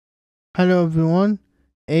Hello everyone,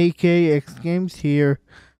 AKX Games here,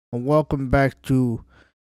 and welcome back to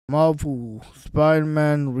Marvel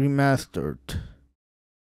Spider-Man Remastered.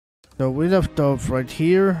 So we left off right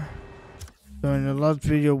here. So in the last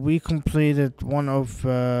video we completed one of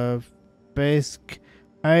basic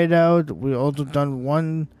hideout. We also done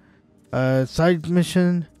one side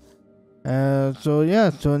mission.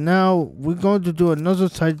 So now we're going to do another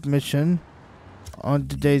side mission on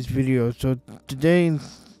today's video. So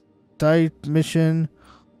today's side mission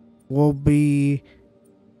will be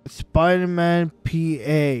Spider-Man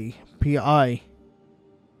PI.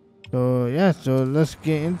 So let's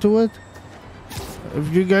get into it.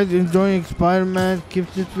 If you guys enjoying Spider-Man,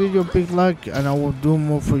 give this video a big like and I will do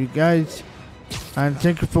more for you guys. And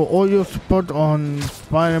thank you for all your support on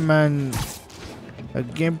Spider-Man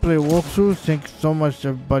gameplay walkthroughs. Thank you so much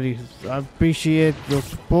everybody. I appreciate your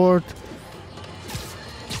support.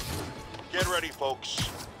 Get ready folks,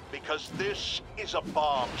 because this is a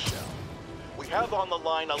bombshell. We have on the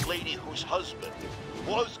line a lady whose husband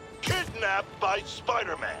was kidnapped by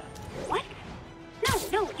Spider-Man. What?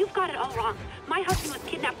 No, you've got it all wrong. My husband was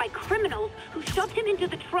kidnapped by criminals who shoved him into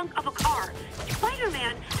the trunk of a car.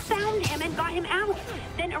 Spider-Man found him and got him out,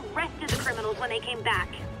 then arrested the criminals when they came back.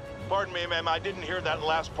 Pardon me, ma'am, I didn't hear that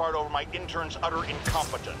last part over my intern's utter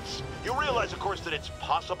incompetence. You realize, of course, that it's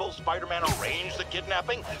possible Spider-Man arranged the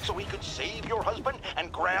kidnapping so he could save your husband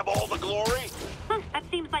and grab all the glory? That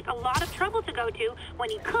seems like a lot of trouble to go to when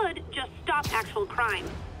he could just stop actual crime.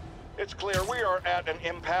 It's clear we are at an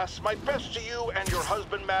impasse. My best to you and your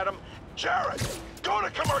husband, madam. Jared, go to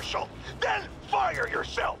commercial, then fire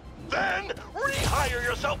yourself. Then rehire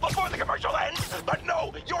yourself before the commercial ends. But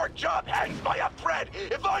no, your job hangs by a thread.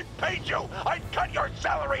 If I paid you, I'd cut your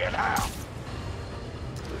salary in half.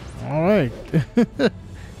 Alright.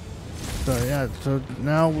 So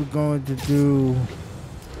now we're going to do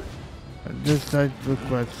this side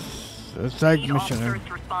request. A side mission. Officers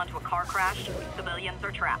to respond to a car crash. Civilians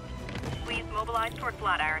are trapped. Please mobilize toward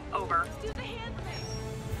Flatiron. Over.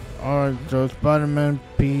 Alright, so Spider-Man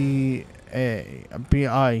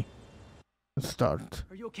PI. Let's start.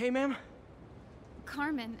 Are you okay, ma'am?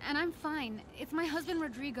 Carmen, and I'm fine. It's my husband,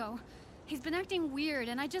 Rodrigo. He's been acting weird,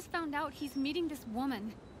 and I just found out he's meeting this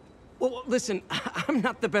woman. Well, listen, I'm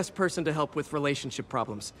not the best person to help with relationship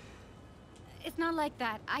problems. It's not like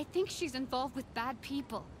that. I think she's involved with bad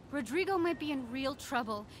people. Rodrigo might be in real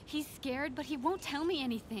trouble. He's scared, but he won't tell me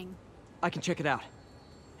anything. I can check it out.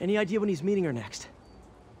 Any idea when he's meeting her next?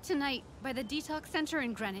 Tonight, by the detox center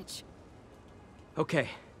in Greenwich. Okay.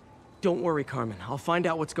 Don't worry, Carmen. I'll find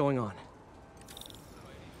out what's going on.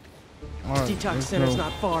 Alright, Detox center's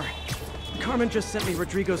not far. Carmen just sent me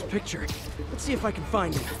Rodrigo's picture. Let's see if I can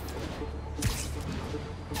find him.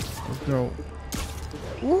 Let's go.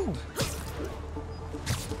 Woo!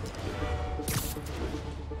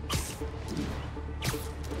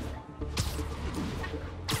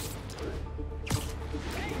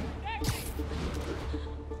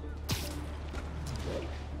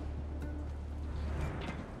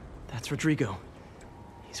 That's Rodrigo.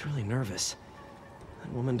 He's really nervous.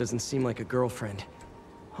 That woman doesn't seem like a girlfriend.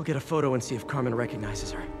 I'll get a photo and see if Carmen recognizes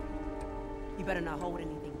her. You better not hold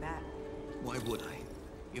anything back. Why would I?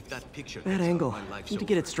 If that picture Bad gets out, angle. my life's Need to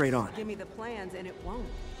get it over. straight on. Give me the plans and it won't.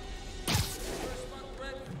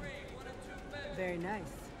 Very nice.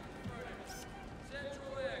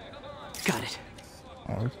 Got it.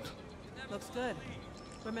 Alright. Looks good.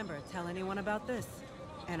 Remember, tell anyone about this,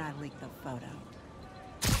 and I leak the photo.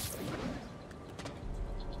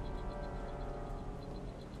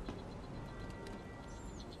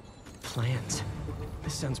 Plans.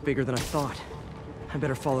 This sounds bigger than I thought. I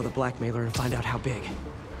better follow the blackmailer and find out how big.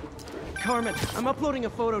 Carmen, I'm uploading a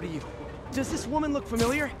photo to you. Does this woman look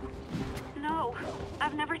familiar? No,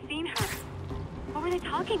 I've never seen her. What were they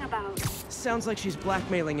talking about? Sounds like she's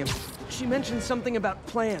blackmailing him. She mentioned something about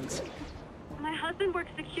plans. My husband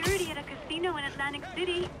works security at a casino in Atlantic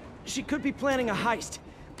City. She could be planning a heist,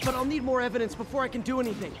 but I'll need more evidence before I can do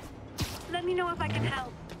anything. Let me know if I can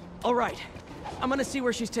help. All right. I'm gonna see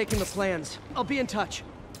where she's taking the plans. I'll be in touch.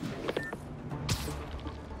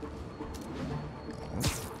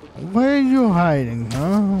 Where are you hiding,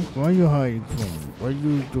 huh? Why are you hiding from me? What are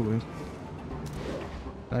you doing?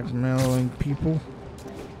 Blackmailing people?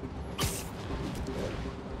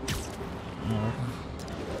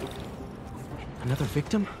 Another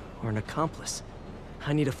victim or an accomplice?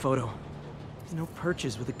 I need a photo. No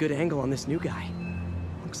perches with a good angle on this new guy.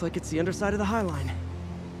 Looks like it's the underside of the High Line.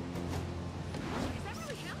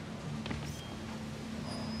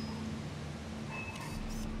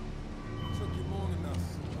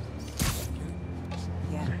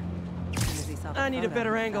 Yeah. As soon as he saw the I need a photo,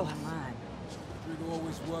 better he angle. fell in line. Rodrigo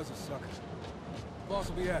always was a sucker. Boss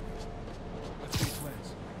will be happy. Let's see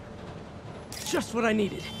plans. Just what I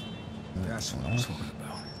needed. That's what I'm talking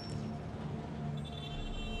about.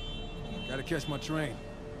 Gotta catch my train.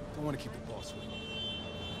 Don't want to keep the boss with me.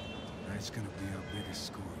 Tonight's gonna be our biggest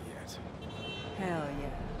score yet. Hell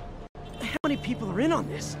yeah. How many people are in on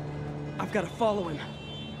this? I've got to follow him.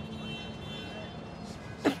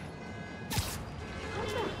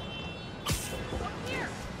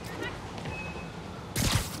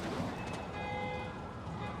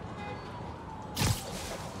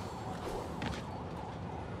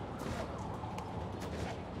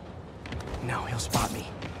 No, he'll spot me.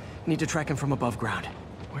 Need to track him from above ground.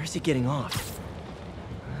 Where is he getting off?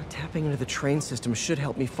 Tapping into the train system should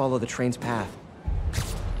help me follow the train's path.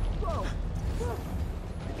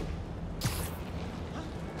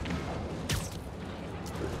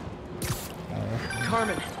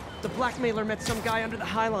 Carmen, the blackmailer met some guy under the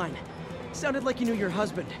High Line. Sounded like he knew your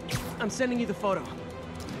husband. I'm sending you the photo.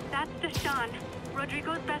 That's Deshaun,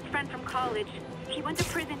 Rodrigo's best friend from college. He went to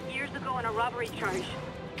prison years ago on a robbery charge.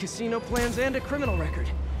 Casino plans and a criminal record.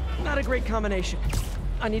 Not a great combination.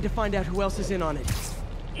 I need to find out who else is in on it.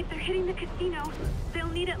 If they're hitting the casino, they'll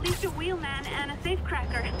need at least a wheelman and a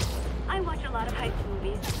safecracker. I watch a lot of heist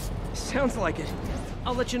movies. Sounds like it.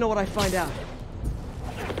 I'll let you know what I find out.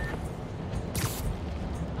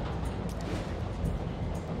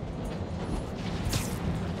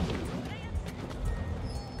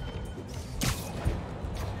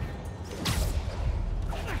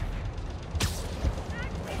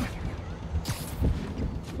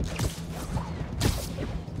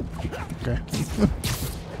 Okay.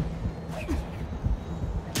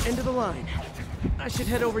 End of the line. I should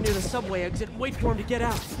head over near the subway exit and wait for him to get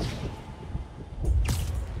out.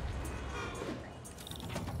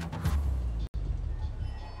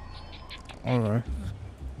 All right.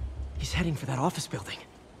 He's heading for that office building.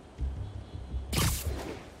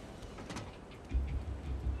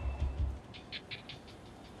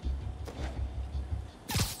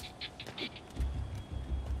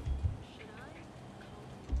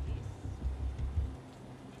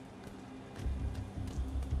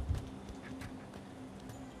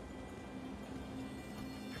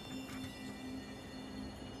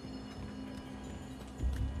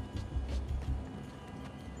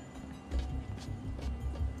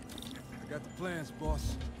 Got the plans,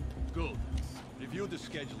 boss. Good. Review the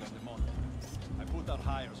schedule on the monitor. I put our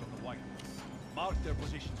hires on the whiteboard. Mark their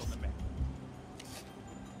positions on the map.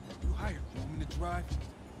 You hired me. Want me to drive?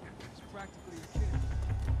 It's practically a kid.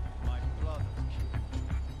 My brother's kid.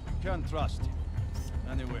 You can't trust him.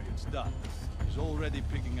 Anyway, it's done. He's already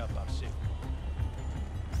picking up our signal.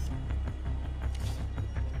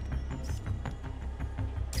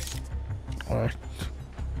 All right.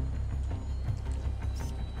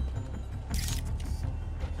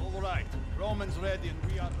 All right. Roman's ready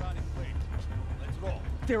and we are running late. Let's roll.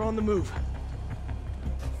 They're on the move.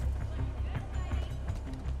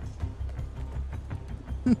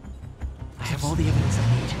 I have all the evidence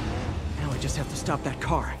I need. Now I just have to stop that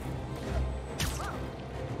car.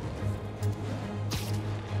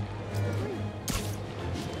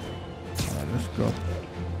 All right, let's go.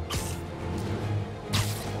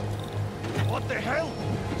 What the hell?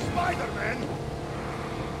 Spider-Man!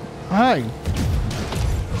 Hi.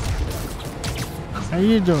 How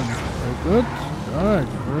you doing? Very good? Alright,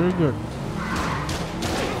 very good.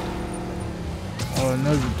 Oh,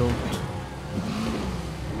 no you don't.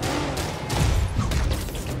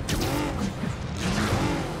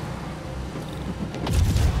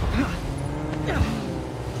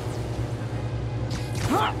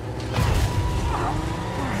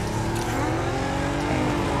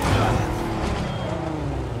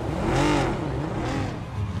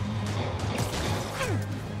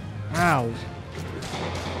 Ow.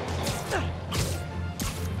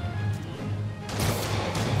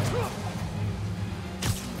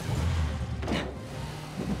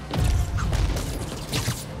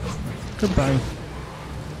 Goodbye.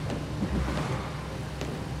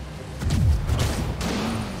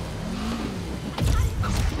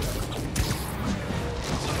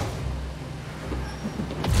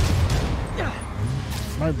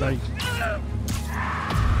 Bye bye.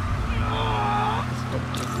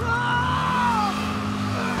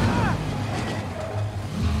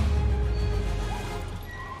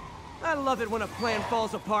 I love it when a plan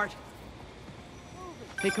falls apart.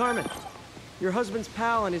 Hey, Carmen. Your husband's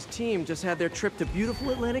pal and his team just had their trip to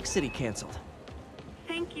beautiful Atlantic City canceled.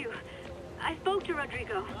 Thank you. I spoke to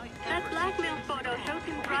Rodrigo. That blackmail photo shows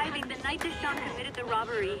him driving the night Deshaun committed the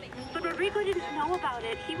robbery. But Rodrigo didn't know about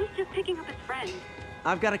it. He was just picking up his friend.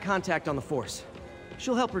 I've got a contact on the force.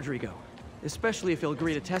 She'll help Rodrigo. especially if he'll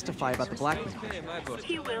agree to testify about the blackmail.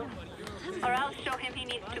 He will. Or I'll show him he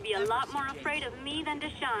needs to be a lot more afraid of me than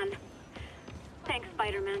Deshaun. Thanks,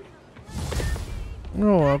 Spider-Man.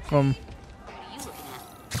 You're welcome.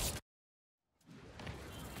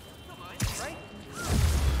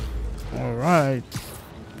 Alright.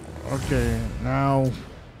 Okay, now...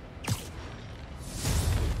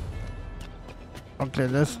 Okay,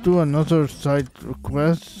 let's do another side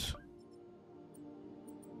request.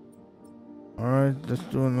 Alright, let's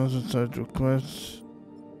do another side request.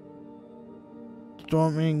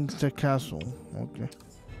 Storming the castle. Okay.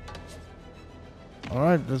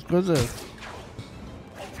 Alright, let's go there.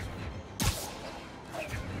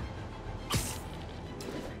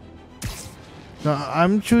 Now,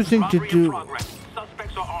 I'm choosing to do...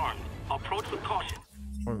 Suspects are armed. Approach with caution.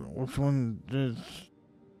 Which one is...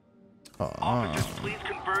 Officers, please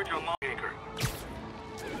converge on Longacre.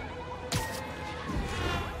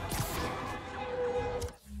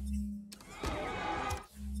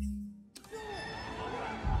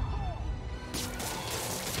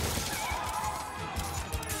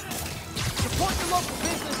 Support your local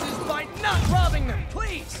businesses by not robbing them,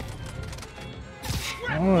 please!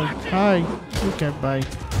 Oh, hi. Okay, bye.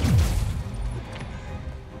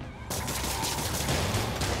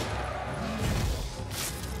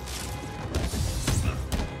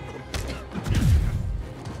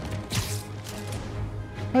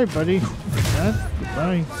 Hi, buddy.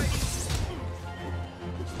 Goodbye.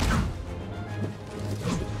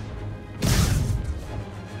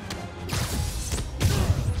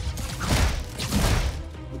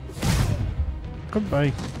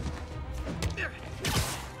 Goodbye.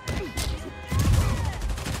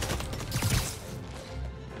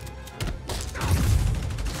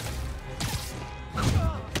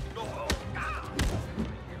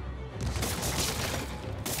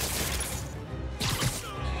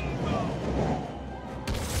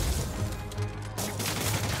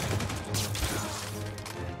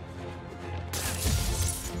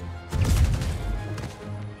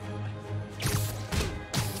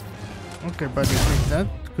 Okay, buddy, take that.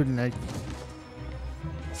 Good night.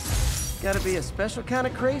 Gotta be a special kind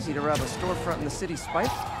of crazy to rob a storefront in the city spike.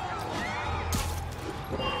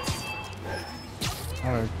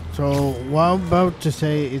 Alright, so what I'm about to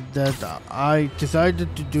say is that I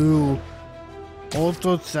decided to do all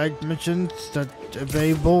those side missions that are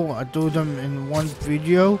available. I do them in one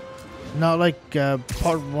video, not like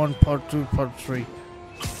part 1, part 2, part 3.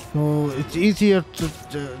 So it's easier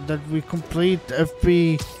that we complete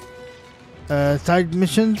FP side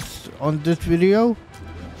missions on this video.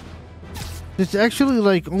 There's actually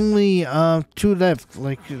like only 2 left.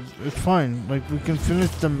 Like it's fine. Like we can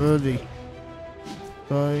finish them early.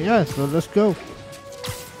 So yeah, so let's go.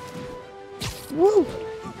 Woo!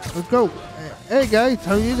 Let's go. Hey guys,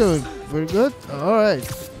 how you doing? Very good? Alright.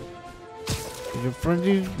 Your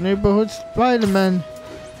friendly neighborhood Spider-Man.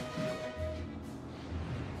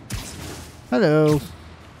 Hello.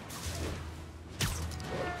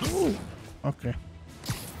 Ooh. Okay.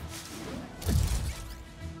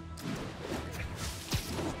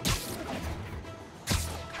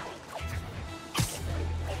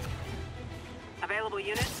 Available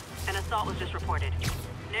units, an assault was just reported.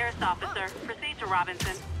 Nearest officer, proceed to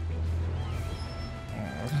Robinson.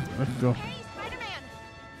 Let's go. Hey, Spider-Man!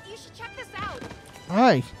 You should check this out.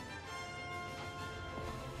 Hi.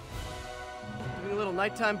 Doing a little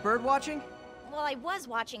nighttime bird watching? Well, I was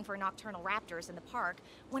watching for nocturnal raptors in the park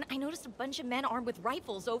when I noticed a bunch of men armed with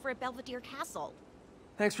rifles over at Belvedere Castle.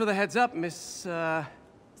 Thanks for the heads up, Miss,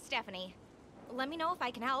 Stephanie, let me know if I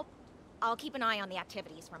can help. I'll keep an eye on the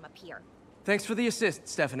activities from up here. Thanks for the assist,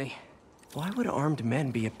 Stephanie. Why would armed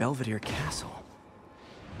men be at Belvedere Castle?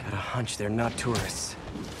 Got a hunch they're not tourists.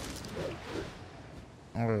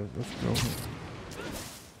 Alright, let's go.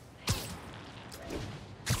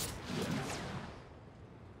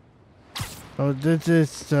 Oh, this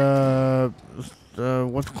is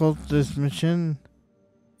what's called this mission?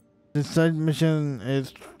 This side mission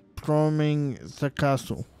is storming the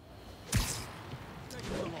castle.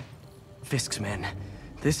 Fisk's men.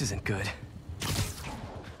 This isn't good.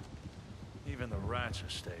 Even the rats are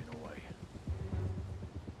staying away.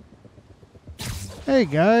 Hey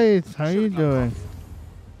guys, how you doing?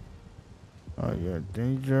 Oh, you're in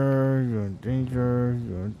danger, you're in danger,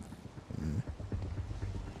 you're...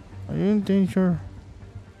 Are you in danger?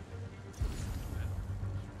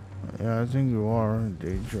 Yeah, I think you are in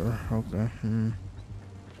danger. Okay.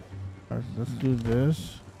 Alright, let's do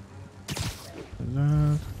this.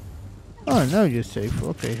 That. Oh, now you're safe.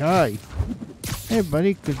 Okay, hi. Hey,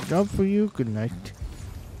 buddy. Good job for you. Good night.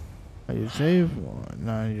 Are you safe? Oh,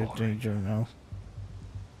 nah, you're in danger now.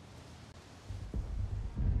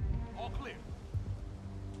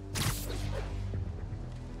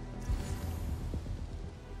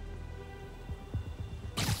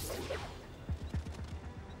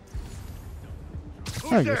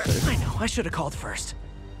 I guess I know, I should have called first.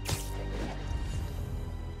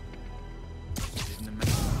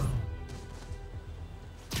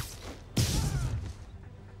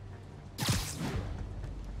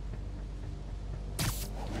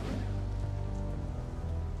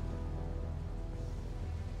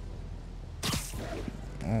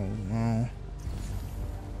 Oh no.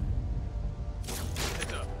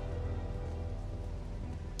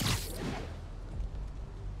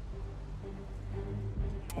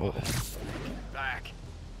 Oh. Back.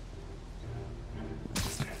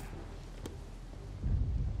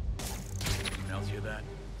 Anyone else hear that?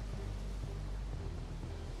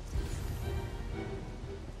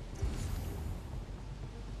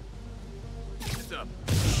 Heads up.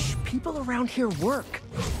 People around here work.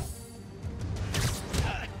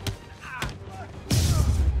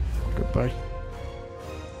 Goodbye.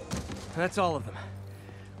 That's all of them.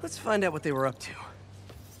 Let's find out what they were up to.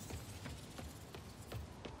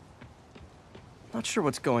 Not sure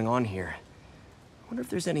what's going on here. Wonder if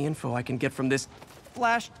there's any info I can get from this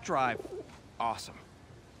flash drive. Awesome.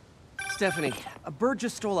 Stephanie, a bird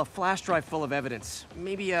just stole a flash drive full of evidence.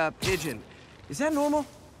 Maybe a pigeon. Is that normal?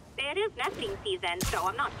 It is nesting season, so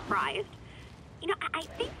I'm not surprised. You know, I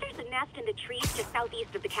think there's a nest in the trees just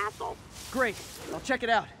southeast of the castle. Great. I'll check it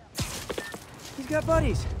out. He's got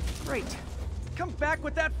buddies. Great. Come back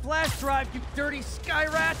with that flash drive, you dirty sky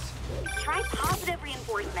rats! Try positive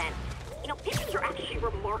reinforcement. You know, pigeons are actually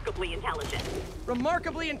remarkably intelligent.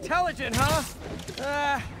 Remarkably intelligent,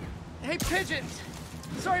 huh? Hey, pigeons!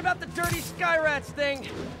 Sorry about the dirty sky rats thing.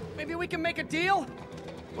 Maybe we can make a deal?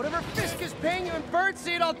 Whatever Fisk is paying you in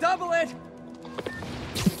birdseed, I'll double it!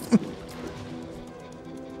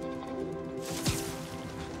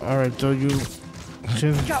 Alright, so you...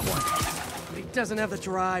 Got one! But he doesn't have the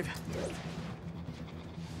drive.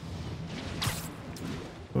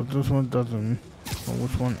 So this one doesn't... So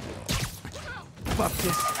which one? Fuck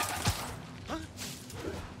this.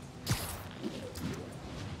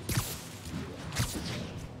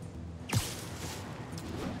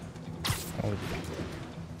 Oh.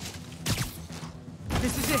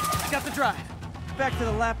 This is it. Got the drive. Back to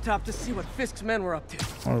the laptop to see what Fisk's men were up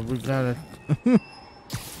to. Alright, we got it.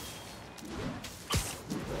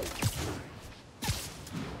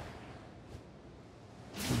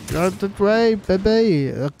 Got the drive,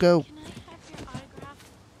 baby. Let's go.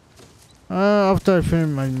 After I finish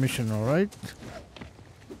my mission, alright?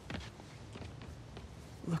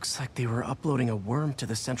 Looks like they were uploading a worm to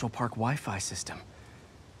the Central Park Wi-Fi system.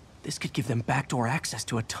 This could give them backdoor access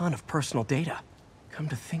to a ton of personal data. Come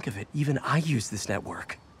to think of it, even I use this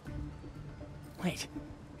network. Wait,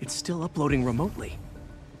 it's still uploading remotely.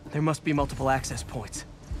 There must be multiple access points.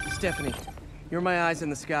 Stephanie, you're my eyes in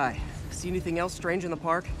the sky. See anything else strange in the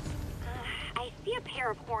park? I see a pair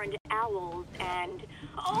of horned owls and...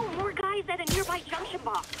 Oh, more guys at a nearby junction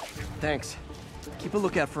box. Thanks. Keep a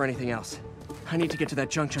lookout for anything else. I need to get to that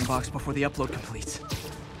junction box before the upload completes.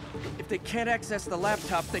 If they can't access the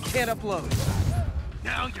laptop, they can't upload.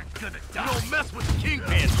 Now you're gonna die. You don't mess with the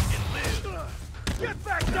kingpin and live. Get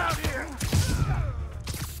back down here!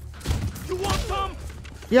 You want some?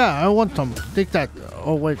 Yeah, I want some. Take that.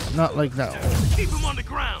 Oh wait, not like that. Keep him on the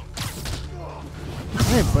ground.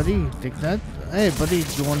 Hey buddy, take that. Hey buddy,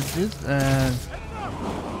 do you want this? And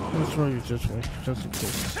let's throw you this way, just in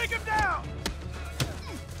case. Take him down!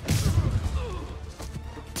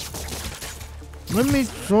 Let me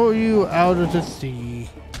throw you out of the sea.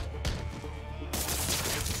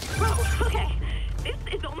 Whoa, okay. This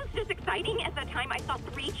is almost as exciting as the time I saw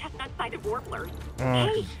 3 chestnut-sided warblers.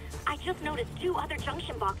 Hey, I just noticed 2 other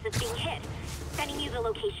junction boxes being hit. Sending you the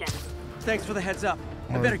location. Thanks for the heads up.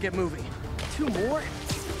 I better get moving. 2 more?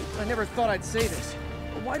 I never thought I'd say this.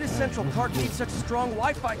 But why does Central Park need such strong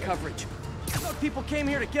Wi-Fi coverage? I thought people came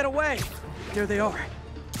here to get away. There they are.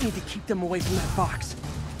 Need to keep them away from that box.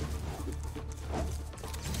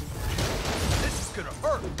 This is gonna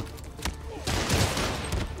hurt.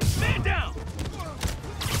 Man down!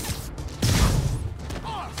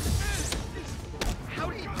 How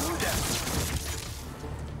do you do that?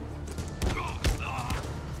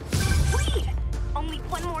 Sweet! Only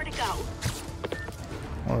 1 more to go.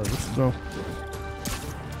 Alright, let's go.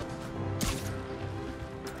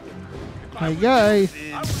 Hi guys!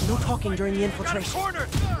 No talking during the infiltration. Corner!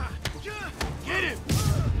 Get him!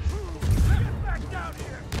 Get back down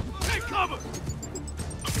here! Take cover!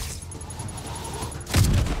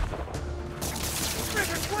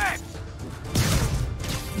 Trigger quick!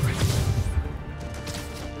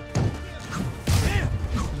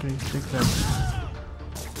 Okay, take that.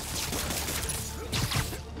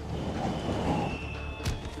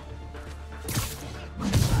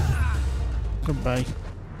 Goodbye.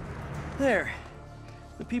 There.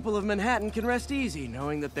 The people of Manhattan can rest easy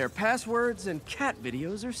knowing that their passwords and cat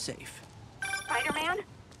videos are safe. Spider-Man?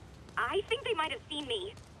 I think they might have seen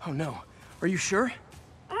me. Oh no. Are you sure?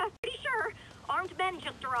 Pretty sure. Armed men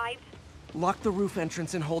just arrived. Lock the roof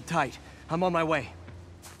entrance and hold tight. I'm on my way.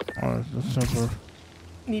 Alright, that's simple.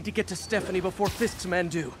 Need to get to Stephanie before Fisk's men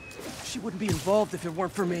do. She wouldn't be involved if it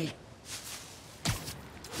weren't for me.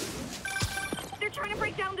 They're trying to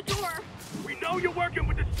break down the door. We know you're working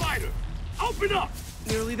with the spider. Open up!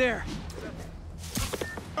 Nearly there.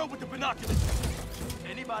 Girl with the binoculars.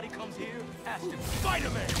 Anybody comes here, ask him,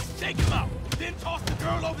 Spider-Man, take him out. Then toss the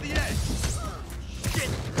girl over the edge. Shit!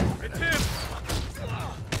 It's him!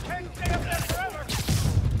 Can't stay up there forever!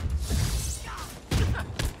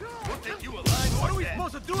 What think you a lying? What are we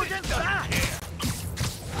supposed to do against that?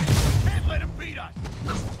 Can't let him beat us!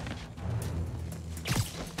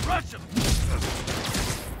 Rush him!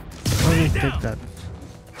 Let me take that.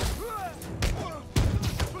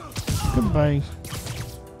 Goodbye.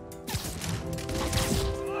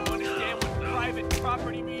 Understand what private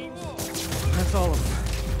property means? That's all of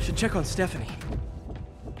them. Should check on Stephanie.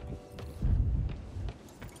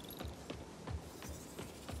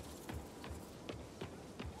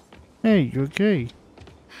 Hey, you okay?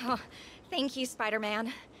 Oh, thank you,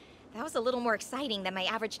 Spider-Man. That was a little more exciting than my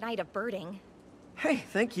average night of birding. Hey,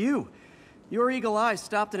 thank you. Your eagle eyes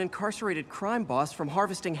stopped an incarcerated crime boss from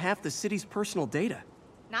harvesting half the city's personal data.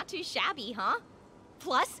 Not too shabby, huh?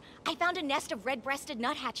 Plus, I found a nest of red-breasted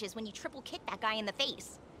nuthatches when you triple kicked that guy in the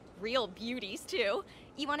face. Real beauties, too.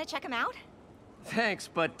 You want to check them out? Thanks,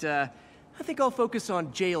 but I think I'll focus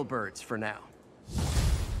on jailbirds for now.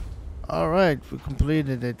 Alright, we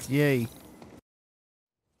completed it. Yay.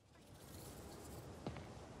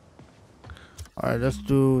 Alright, let's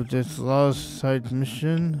do this last side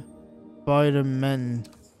mission. Spider-Man.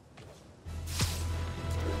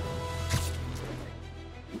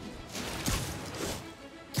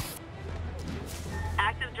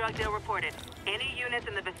 Active drug deal reported. Any units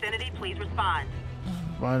in the vicinity, please respond.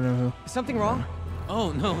 Spider-Man. Is something wrong?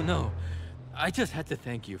 Oh, no. I just had to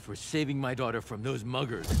thank you for saving my daughter from those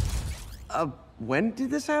muggers. When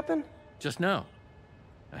did this happen? Just now.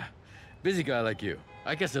 Busy guy like you.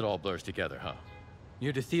 I guess it all blurs together, huh?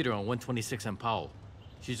 Near the theater on 126 and Powell.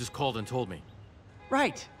 She just called and told me.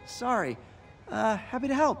 Right. Sorry. Happy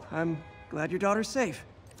to help. I'm glad your daughter's safe.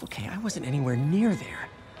 Okay, I wasn't anywhere near there.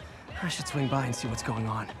 I should swing by and see what's going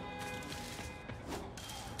on.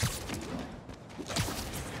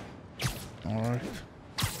 Alright.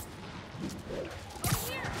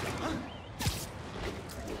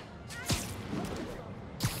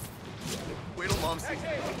 Wait till Mom sees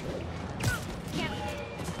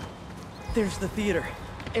There's the theater.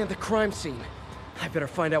 And the crime scene. I better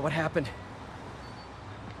find out what happened.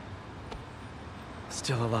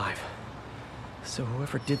 Still alive. So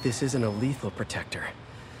whoever did this isn't a lethal protector.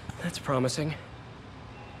 That's promising.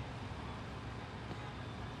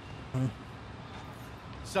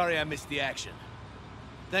 Sorry I missed the action.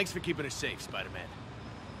 Thanks for keeping her safe, Spider-Man.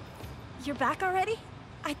 You're back already?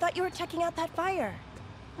 I thought you were checking out that fire.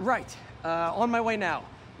 Right. On my way now.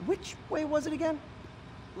 Which way was it again?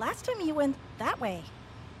 Last time you went that way.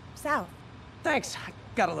 South. Thanks. I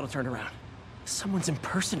got a little turned around. Someone's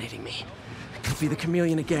impersonating me. It could be the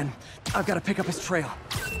chameleon again. I've got to pick up his trail.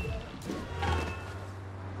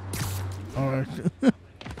 Alright. It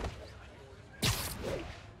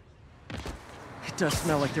does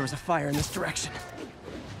smell like there was a fire in this direction.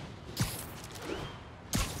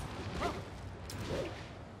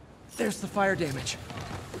 There's the fire damage.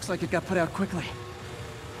 Looks like it got put out quickly.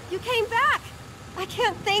 You came back! I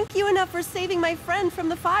can't thank you enough for saving my friend from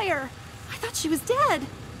the fire. I thought she was dead.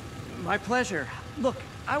 My pleasure. Look,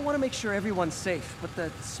 I want to make sure everyone's safe, but the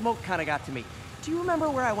smoke kind of got to me. Do you remember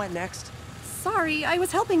where I went next? Sorry, I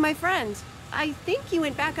was helping my friend. I think you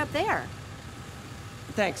went back up there.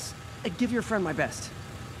 Thanks. Give your friend my best.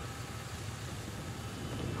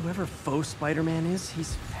 Whoever faux Spider-Man is,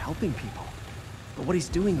 he's helping people. But what he's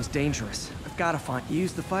doing is dangerous. I've got to find... He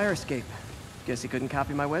used the fire escape. Guess he couldn't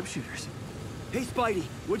copy my web shooters. Hey, Spidey,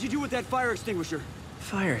 what'd you do with that fire extinguisher?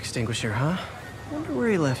 Fire extinguisher, huh? Wonder where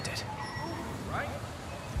he left it.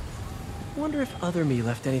 Wonder if other me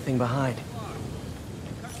left anything behind.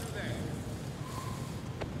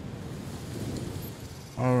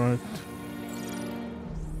 Alright.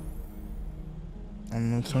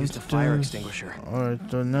 Used a fire extinguisher. Alright,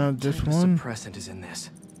 so now this What type of one. suppressant is in this?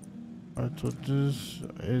 Alright, so this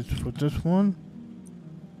is for this one.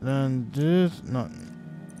 Then this, not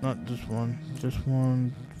this one. This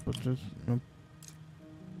one for this. Nope.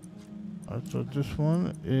 Alright, so this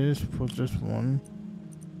one is for this one,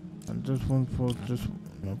 and this one for this.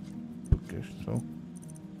 Nope. Okay, so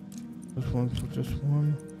this one's for this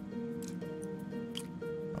one.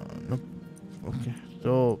 Nope. Okay,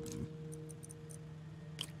 so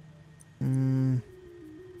no.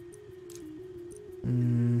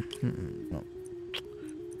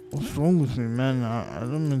 What's wrong with me, man? I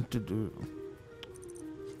don't mean to do.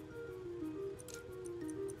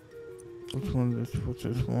 Which one is what's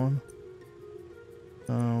this one?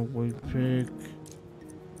 We pick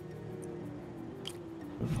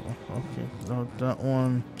this one. Okay, now that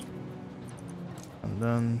one, and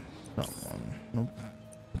then that one. Nope.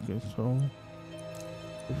 Okay, so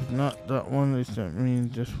if it's not that one, does that mean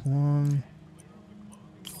this one?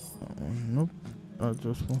 That one. Nope. Not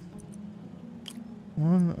this one.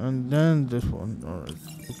 One and then this one. Alright,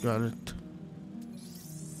 we got it.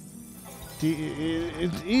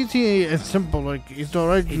 It's easy and simple. Like it's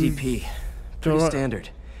alright. ADP, pretty standard,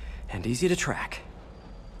 and easy to track.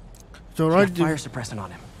 So right. Fire suppressant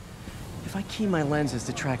on him. If I key my lenses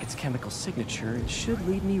to track its chemical signature, it should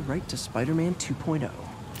lead me right to Spider-Man 2.0.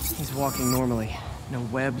 He's walking normally, no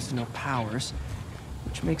webs, no powers,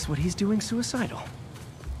 which makes what he's doing suicidal.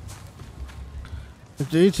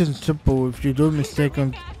 It's easy and simple. If you do a mistake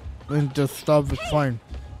and just stop, it's fine.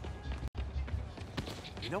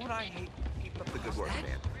 You know what I hate? Keep up the good work, man.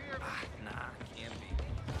 Nah, can't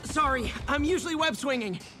be. Sorry, I'm usually web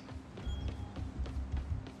swinging.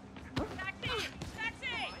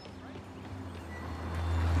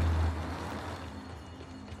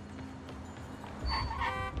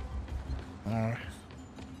 Alright.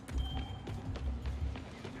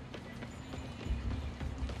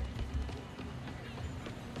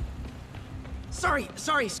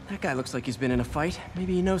 Sorry. That guy looks like he's been in a fight.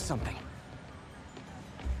 Maybe he knows something.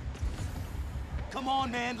 Come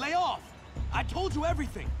on, man, lay off! I told you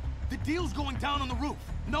everything. The deal's going down on the roof.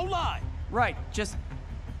 No lie. Right, just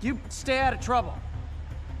you stay out of trouble.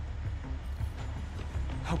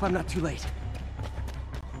 Hope I'm not too late.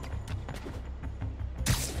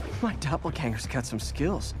 My doppelganger's got some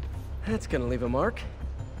skills. That's gonna leave a mark.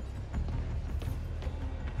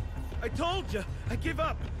 I told you, I give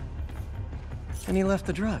up. And he left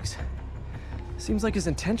the drugs. Seems like his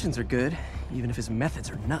intentions are good, even if his methods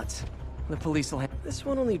are nuts. The police will this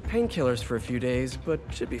one will need painkillers for a few days, but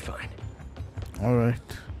should be fine. Alright.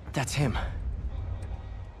 That's him.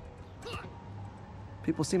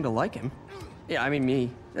 People seem to like him. Yeah, I mean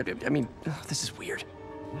me. I mean, this is weird.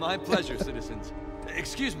 My pleasure, citizens.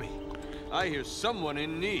 Excuse me. I hear someone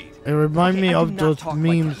in need. It reminds me of those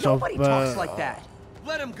memes of Nobody talks like that.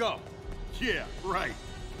 Let him go. Yeah, right.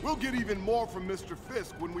 We'll get even more from Mr.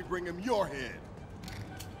 Fisk when we bring him your head.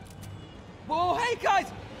 Whoa, hey guys!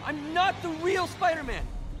 I'm not the real Spider-Man!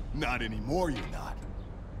 Not anymore, you're not.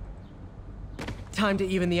 Time to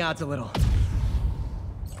even the odds a little.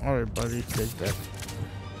 Alright, buddy, take that.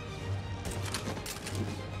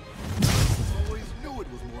 Always knew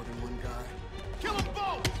it was more than one guy. Kill them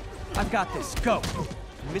both! I've got this. Go.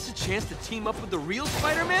 Miss a chance to team up with the real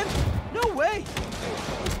Spider-Man? No way!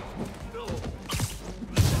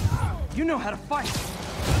 You know how to fight.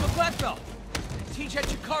 I'm a black belt. I teach at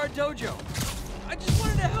Chikara Dojo. I just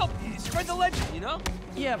wanted to help you spread the legend, you know?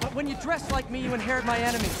 Yeah, but when you dress like me, you inherit my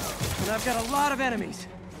enemies. And I've got a lot of enemies.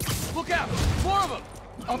 Look out! More of them!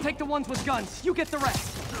 I'll take the ones with guns. You get the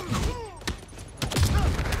rest.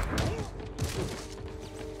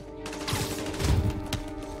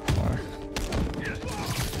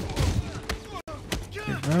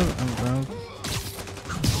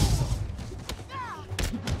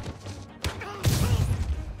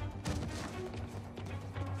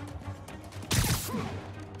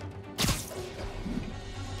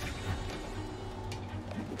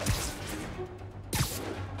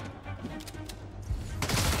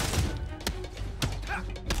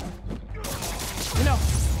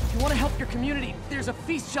 There's a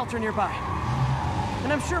feast shelter nearby.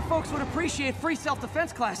 And I'm sure folks would appreciate free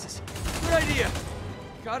self-defense classes. Good idea.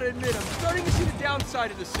 Gotta admit, I'm starting to see the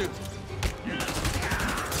downside of the suit.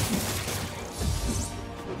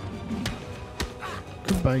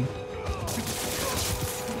 Goodbye.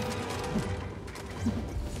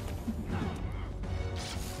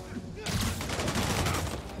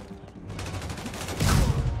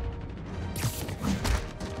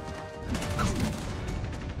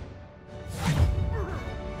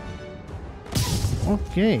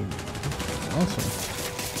 Okay, awesome.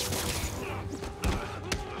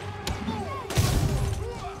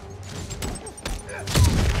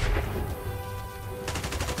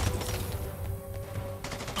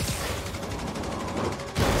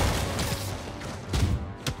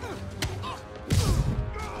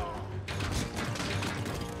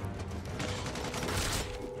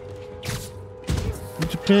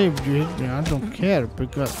 okay if you hit me. I don't care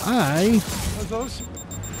because Are those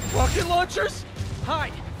rocket launchers?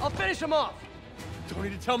 Hide! I'll finish them off! Don't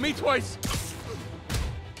need to tell me twice!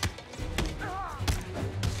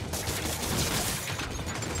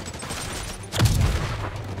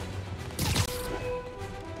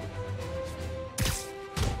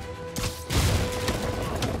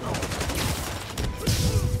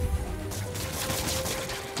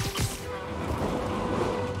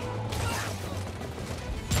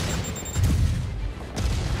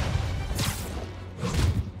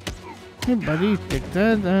 Hey buddy, take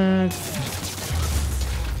that.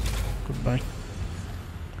 Goodbye.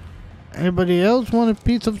 Anybody else want a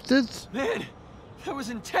piece of this? Man, that was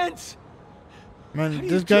intense! Man,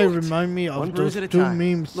 this guy remind me of those two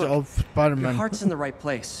memes of Spider-Man. Your heart's in the right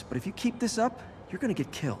place, but if you keep this up, you're gonna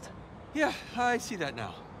get killed. Yeah, I see that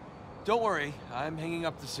now. Don't worry, I'm hanging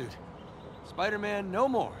up the suit. Spider-Man, no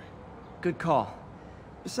more. Good call.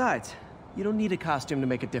 Besides, you don't need a costume to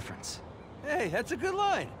make a difference. Hey, that's a good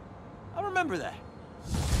line. I'll remember that.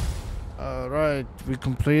 Alright, we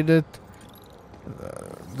completed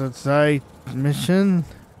the side mission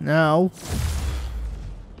now.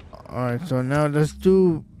 Alright, so now let's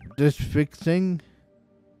do this fixing.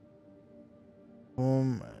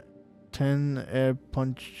 10 air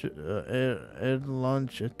punch, air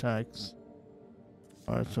launch attacks.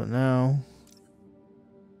 Alright, so now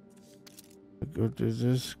we go to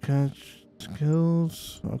this catch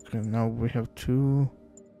skills. Okay, now we have 2.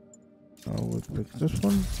 We'll pick this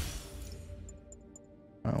one.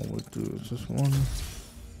 We'll do this one.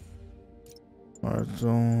 Alright, so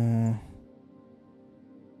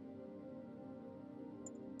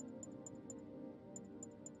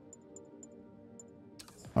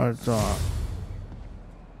alright, so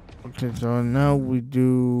okay, so now we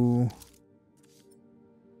do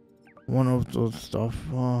one of those stuff.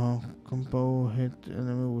 Combo hit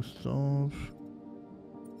enemy with stuff.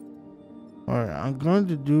 Alright, I'm going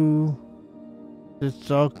to do this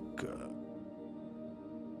suck.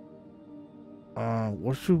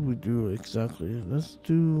 What should we do exactly? Let's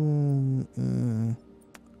do.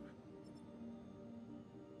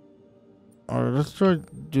 Alright, let's try to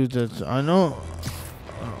do this. I know.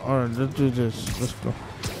 Alright, let's do this. Let's go.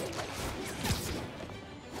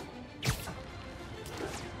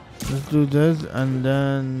 Let's do this, and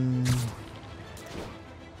then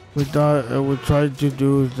we try to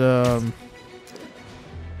do the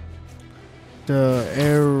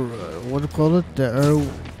air. What do you call it? The air.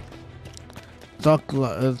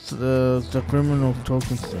 It's the criminal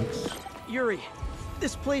token sticks. Yuri,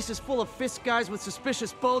 this place is full of fist guys with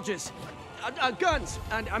suspicious bulges. Guns!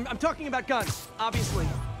 And I'm talking about guns, obviously.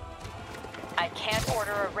 I can't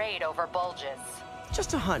order a raid over bulges.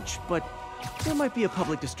 Just a hunch, but there might be a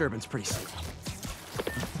public disturbance pretty soon.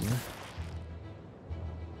 Yeah.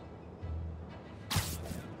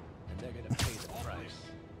 And they're gonna pay the price.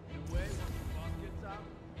 In a way, when the boss gets out,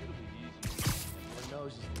 it'll be easier. Everyone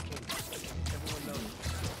knows he's the king. Everyone knows.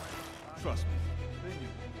 Trust me.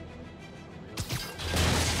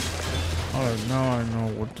 Alright, now I know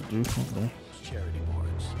what to do from there. Charity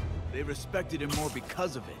boards. They respected him more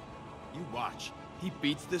because of it. You watch. He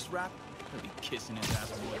beats this rap, he'll be kissing his ass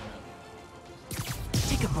more than ever.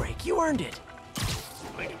 Take a break. You earned it.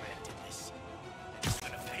 Spider-Man did this. And he's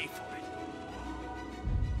gonna pay for it.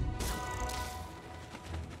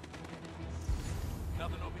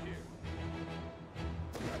 Nothing over here.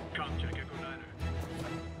 Com check Echo 9er.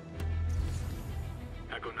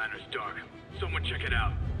 Echo 9er's dark. Someone check it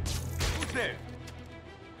out. Who's there?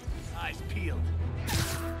 Eyes peeled.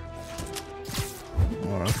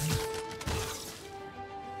 Alright.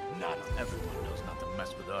 Not everyone knows not to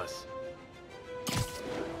mess with us.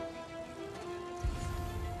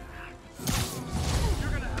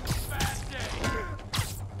 You're gonna have a bad day.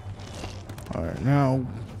 Alright, now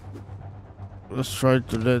let's try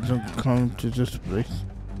to let them come to this place.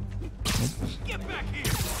 Get back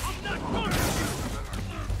here! I'm not going to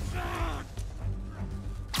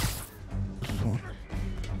This one.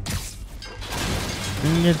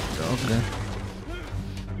 Dang it. Okay.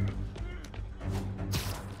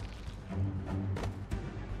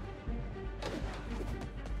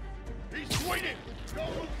 He's waiting! Go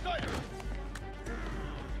inside her!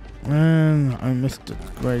 Man, I missed it.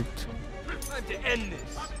 Great. Time to end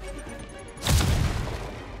this.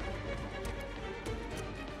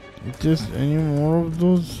 Is there any more of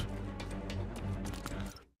those?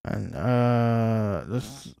 And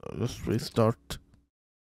let's restart.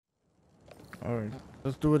 Alright,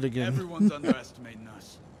 let's do it again. Everyone's underestimating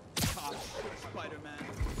us. Cops, Spider-Man,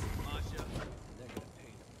 Asha. They're gonna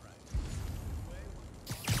pay the price.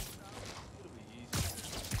 It'll be easy.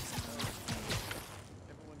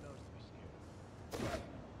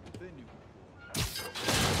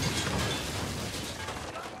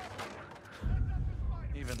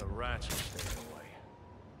 rats are staying away.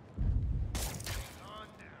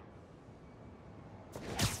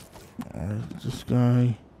 This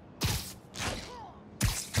guy.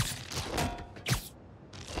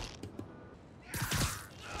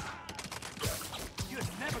 You'd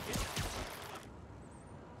never get.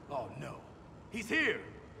 Oh no, he's here.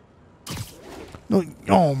 No,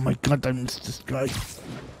 oh my god, I missed this guy.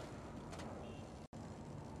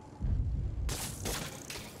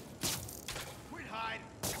 Quit hide.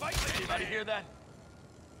 Fight. Anybody hear that?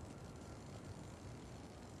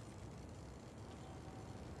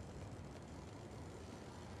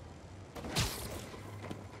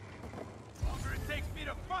 The longer it takes me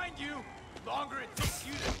to find you, the longer it takes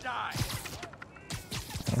you to die.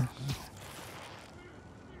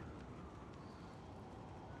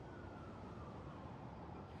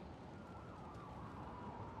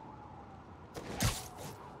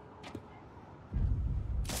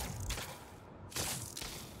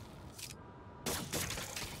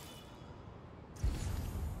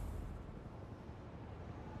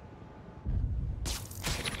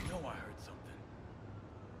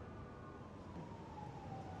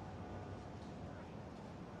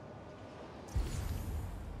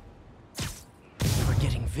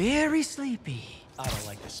 Very sleepy. I don't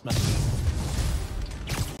like the smell.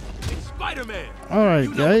 It's Spider-Man.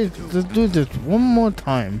 Alright guys, let's do this one more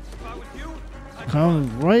time.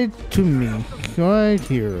 Come right to me. Right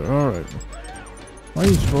here. Alright. Why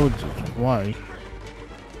these roads? Why?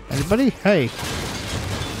 Anybody? Hey.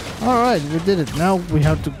 Alright, we did it. Now we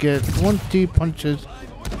have to get 20 punches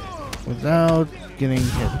without getting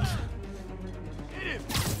hit.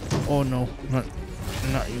 Oh no, not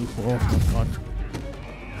you. Oh my god.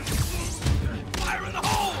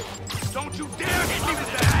 Don't you dare hit me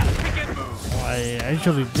with that kick and move! I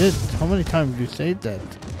actually did. How many times did you say that?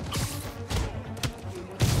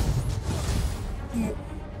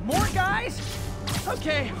 More guys?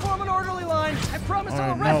 Okay, form an orderly line. I promise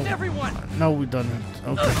I'll arrest everyone. No, we done it.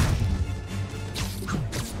 Okay.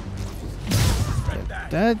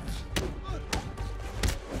 That.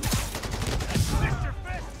 Mr.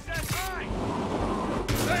 Fist says hi!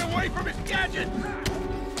 Stay away from his gadget!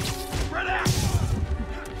 Spread out!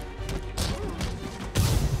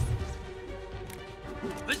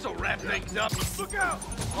 This'll wrap things up. Look out!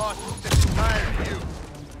 Boss is tired of you.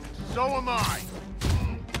 So am I.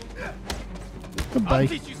 Goodbye. I'll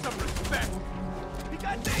teach you some respect. He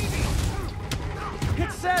got Davey.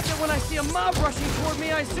 It's sad that when I see a mob rushing toward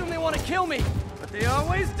me, I assume they want to kill me. But they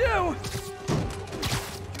always do.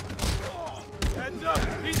 Heads up!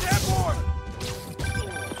 He's airborne!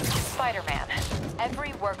 Spider-Man.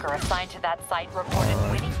 Every worker assigned to that site reported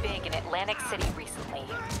winning big in Atlantic City recently.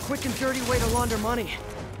 Quick and dirty way to launder money.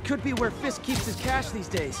 Could be where Fisk keeps his cash these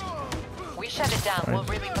days. We shut it down, we'll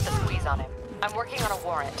really put the squeeze on him. I'm working on a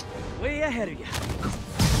warrant. Way ahead of you.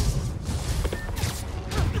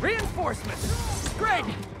 Reinforcements! Great!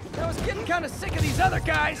 I was getting kind of sick of these other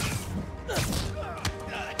guys.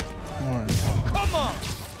 Come on!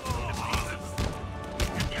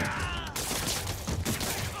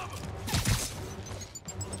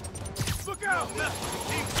 Look out!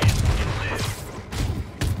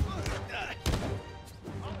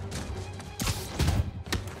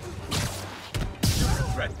 You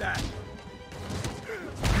regret that.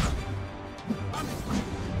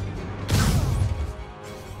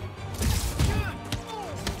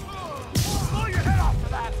 Blow your head off for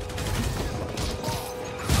that!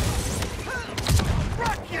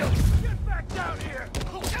 Rock you! Get back down here!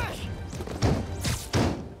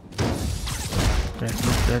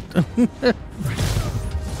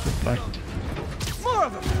 Goodbye. More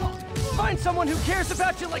of them! Find someone who cares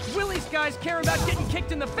about you like Willie's guys care about getting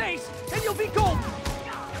kicked in the face, and you'll be golden!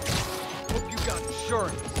 Hope you got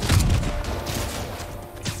insurance.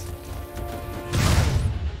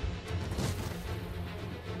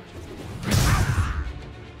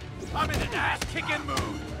 I'm in an ass-kicking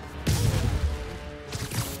mood.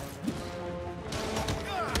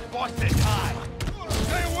 Boss said hi.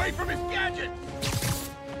 Stay away from his gadget.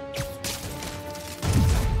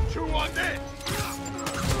 Chew on this.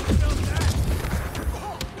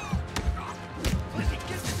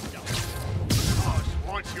 Boss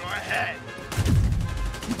wants your head.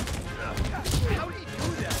 How do you do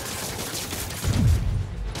that?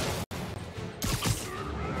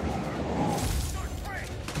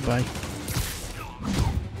 Bye.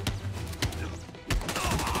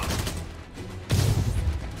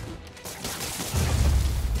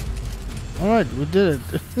 Alright, we did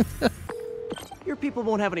it. Your people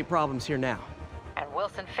won't have any problems here now. And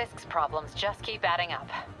Wilson Fisk's problems just keep adding up.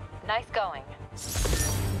 Nice going.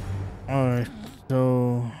 Alright,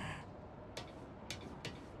 so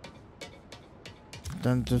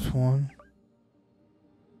done this one.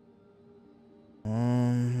 I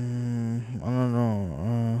don't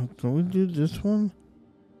know. Can we do this one?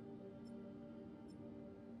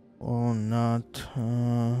 Or not?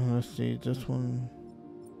 Let's see, this one.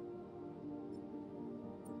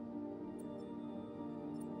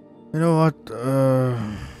 You know what?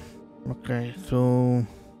 Okay, so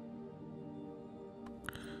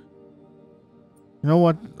you know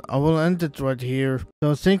what? I will end it right here.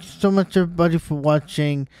 So thank you so much everybody for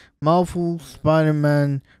watching Marvel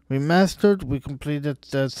Spider-Man Remastered. We completed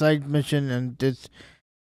the side mission and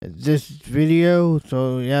this video.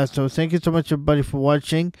 So yeah, so thank you so much everybody for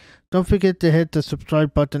watching. Don't forget to hit the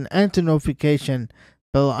subscribe button and the notification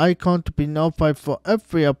bell icon to be notified for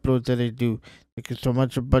every upload that I do. Thank you so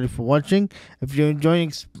much everybody for watching. If you're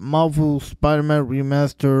enjoying Marvel Spider-Man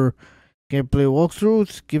Remastered gameplay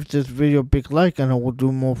walkthroughs, give this video a big like and I will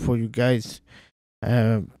do more for you guys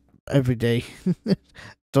every day.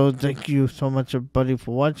 So thank you so much everybody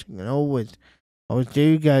for watching, and always I will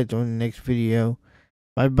see you guys on the next video.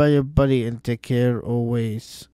 Bye bye everybody and take care always.